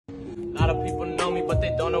A lot of people know me, but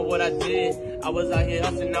they don't know what I did. I was out here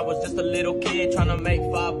hustling, I was just a little kid, trying to make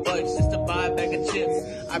 $5 just to buy a bag of chips.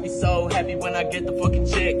 I be so happy when I get the fucking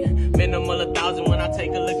check. Minimal 1,000 when I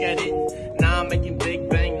take a look at it. Now I'm making big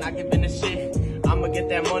bang, not giving a shit. I'ma get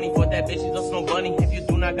that money for that bitch, she's just no bunny. If you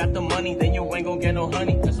do not got the money, then you ain't gon' get no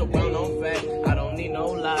honey. That's a well-known fact, I don't need no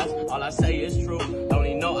lies. All I say is true, don't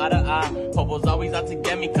need no eye to eye. Popos always out to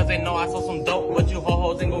get me, cause they know I saw some dope. But you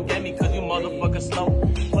ho-hos ain't gon' get me, cause you motherfuckers slow.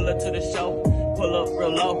 Pull up to the show, pull up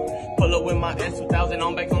real low. Pull up with my S2000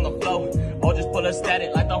 on back on the floor. Or just pull a static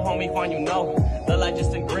like the homie Juan, you know. Look like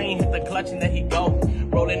Justin Green, hit the clutch and then he go.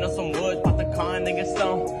 Rolling up some wood, pop the car and nigga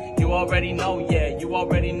stone. You already know, yeah, you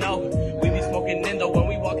already know. We be smoking Indo when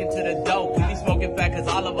we walk into the dope. We be smoking fat cause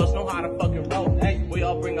all of us know how to fucking roll. Hey, we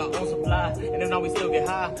all bring our own supply, and if not we still get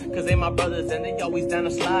high. Cause they my brothers and they always down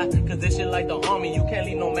to slide. Cause this shit like the army, you can't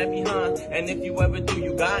leave no man behind. And if you ever do,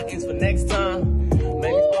 you got ends for next time.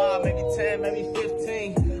 Maybe 5, maybe 10, maybe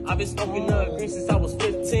 15. I've been smoking the green since I was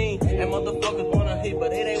 15. And motherfuckers wanna hit,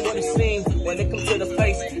 but it ain't what it seems. When it comes to the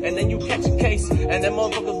face, and then you catch a case. And then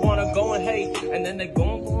motherfuckers wanna go and hate, and then they go